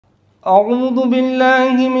أعوذ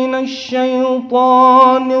بالله من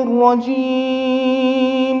الشيطان الرجيم.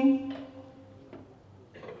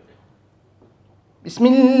 بسم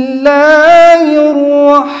الله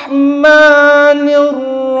الرحمن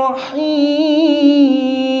الرحيم.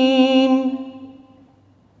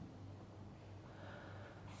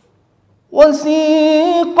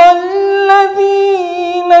 وسيق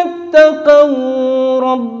الذين اتقوا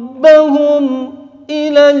ربهم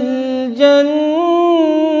إلى الجنة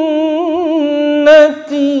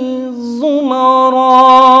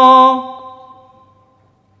زمرا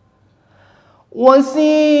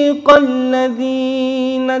وسيق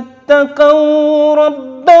الذين اتقوا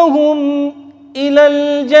ربهم إلى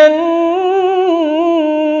الجنة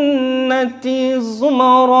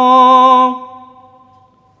زمرا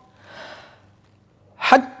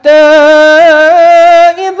حتى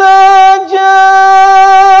إذا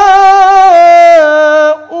جاءوها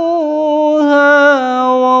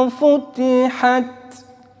وفتحت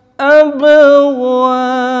أبوابها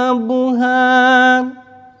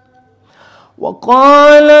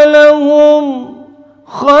وقال لهم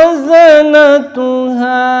خزنتها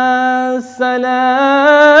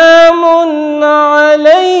سلام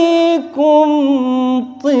عليكم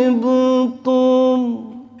طبتم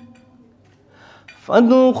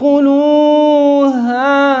فادخلوها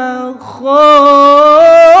خالدين.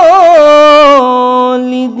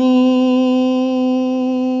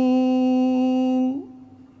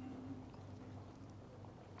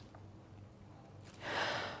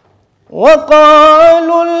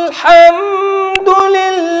 وقالوا الحمد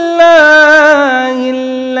لله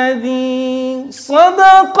الذي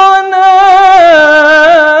صدقنا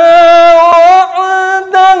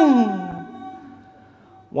وعده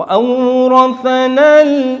وأورثنا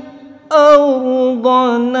الأرض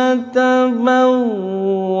نتبوأ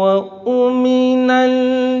من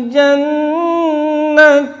الجنة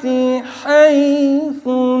حيث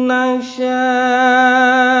نشاء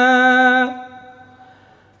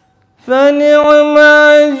فنعم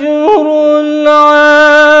أجر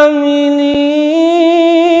العاملين.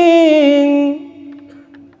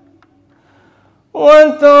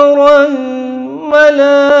 وترى الملائكة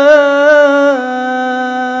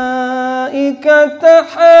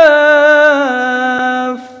حافين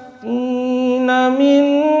من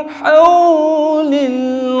حول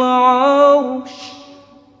العرش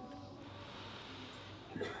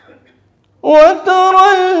وترى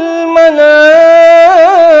الملائكة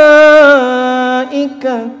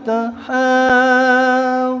حافين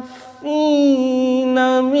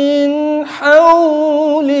من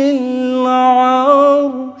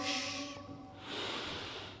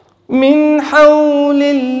حول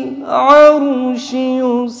العرش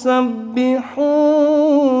يسبحون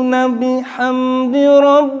بحمد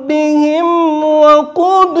ربهم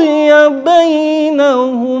وقضي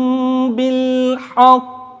بينهم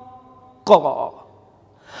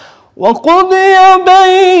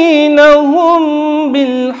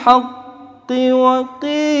بالحق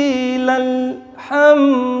وقيل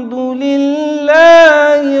الحمد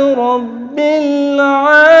لله رب العالمين.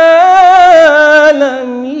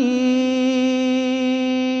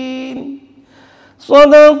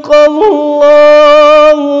 صدق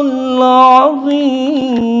الله العظيم.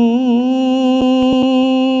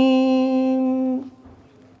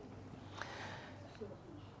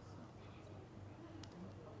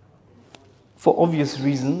 For obvious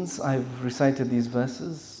reasons, I've recited these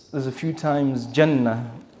verses. There's a few times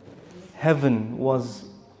Jannah, heaven, was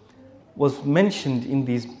mentioned in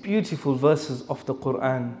these beautiful verses of the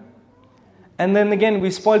Quran. And then again,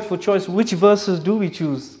 we spoiled for choice. Which verses do we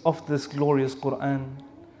choose of this glorious Quran?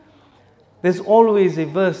 There's always a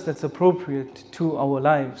verse that's appropriate to our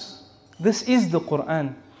lives. This is the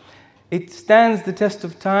Quran. It stands the test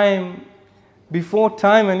of time, before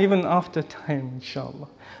time and even after time, inshallah.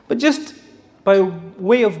 But just by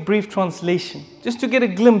way of brief translation, just to get a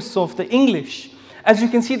glimpse of the English. As you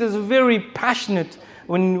can see, there's a very passionate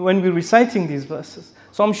when we're reciting these verses.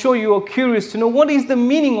 So I'm sure you are curious to know what is the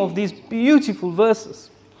meaning of these beautiful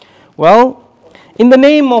verses. Well, in the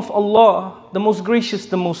name of Allah, the most gracious,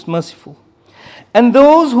 the most merciful. And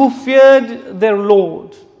those who feared their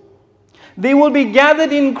Lord, they will be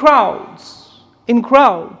gathered in crowds.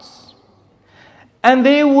 And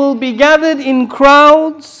they will be gathered in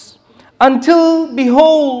crowds until,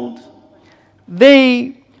 behold,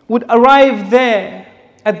 they would arrive there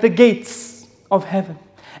at the gates of heaven.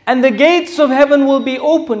 And the gates of heaven will be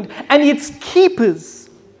opened, and its keepers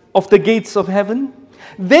of the gates of heaven,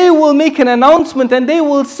 they will make an announcement and they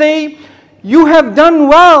will say, "You have done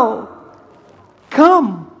well.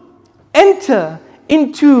 Come, enter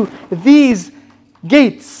into these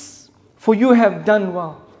gates, for you have done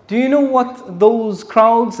well." Do you know what those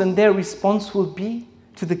crowds and their response will be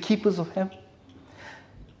to the keepers of heaven?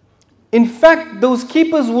 In fact, those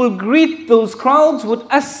keepers will greet those crowds with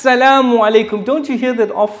Assalamu alaikum. Don't you hear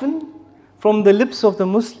that often from the lips of the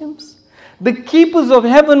Muslims? The keepers of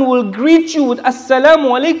heaven will greet you with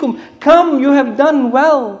Assalamu alaikum. Come, you have done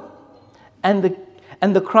well. And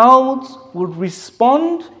the crowds will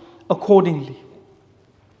respond accordingly.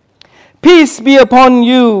 Peace be upon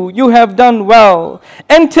you, you have done well.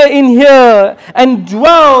 Enter in here and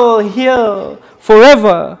dwell here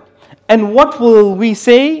forever. And what will we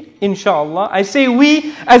say? Inshallah. I say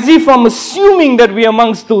we as if I'm assuming that we are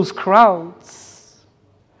amongst those crowds.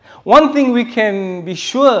 One thing we can be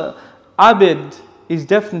sure, Abid is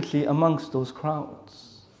definitely amongst those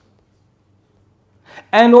crowds.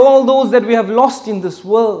 And all those that we have lost in this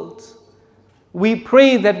world, we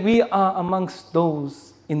pray that we are amongst those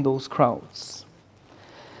in those crowds.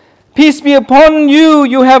 Peace be upon you,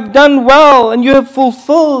 you have done well and you have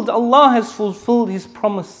fulfilled, Allah has fulfilled His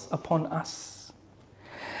promise upon us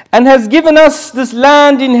and has given us this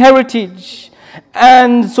land in heritage,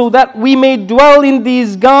 and so that we may dwell in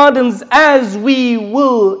these gardens as we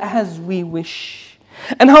will, as we wish.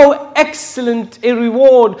 And how excellent a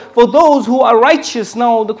reward for those who are righteous.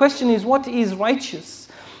 Now the question is, what is righteous?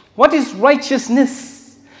 What is righteousness?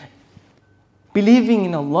 Believing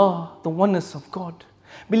in Allah, the oneness of God.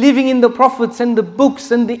 Believing in the prophets and the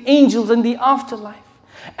books and the angels and the afterlife.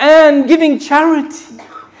 And giving charity.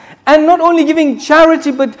 And not only giving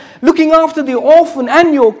charity, but looking after the orphan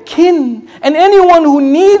and your kin and anyone who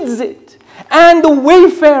needs it. And the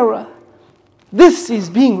wayfarer. This is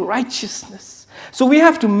being righteousness. So we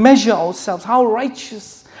have to measure ourselves. How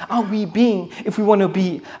righteous are we being if we want to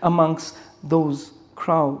be amongst those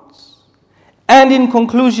crowds? And in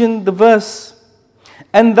conclusion, the verse,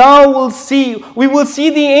 and thou wilt see, we will see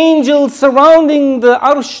the angels surrounding the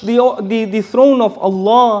arsh, the throne of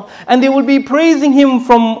Allah, and they will be praising Him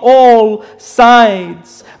from all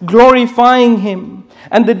sides, glorifying Him.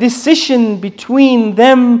 And the decision between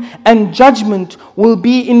them and judgment will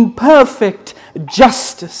be in perfect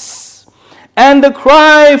justice. And the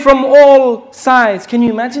cry from all sides, can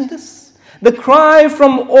you imagine this? The cry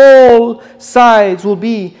from all sides will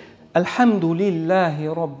be,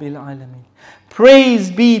 Alhamdulillahi Rabbil Alameen. Praise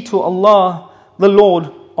be to Allah, the Lord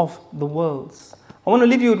of the worlds. I want to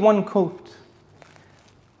leave you with one quote.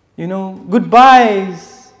 You know,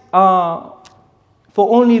 goodbyes are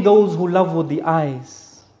for only those who love with the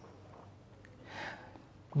eyes.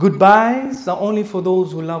 Goodbyes are only for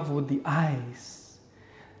those who love with the eyes.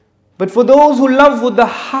 But for those who love with the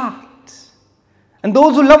heart, and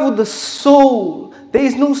those who love with the soul, there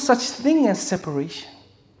is no such thing as separation.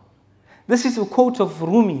 This is a quote of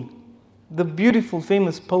Rumi, the beautiful,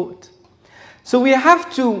 famous poet. So we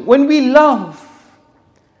have to, when we love,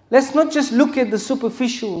 let's not just look at the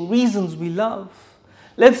superficial reasons we love.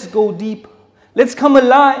 Let's go deeper. Let's come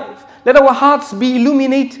alive. Let our hearts be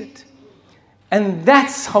illuminated. And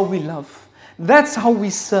that's how we love. That's how we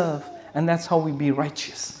serve. And that's how we be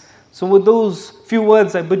righteous. So with those few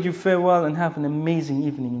words, I bid you farewell and have an amazing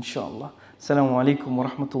evening, inshallah. Assalamu alaikum wa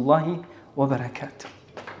rahmatullahi wa barakatuh.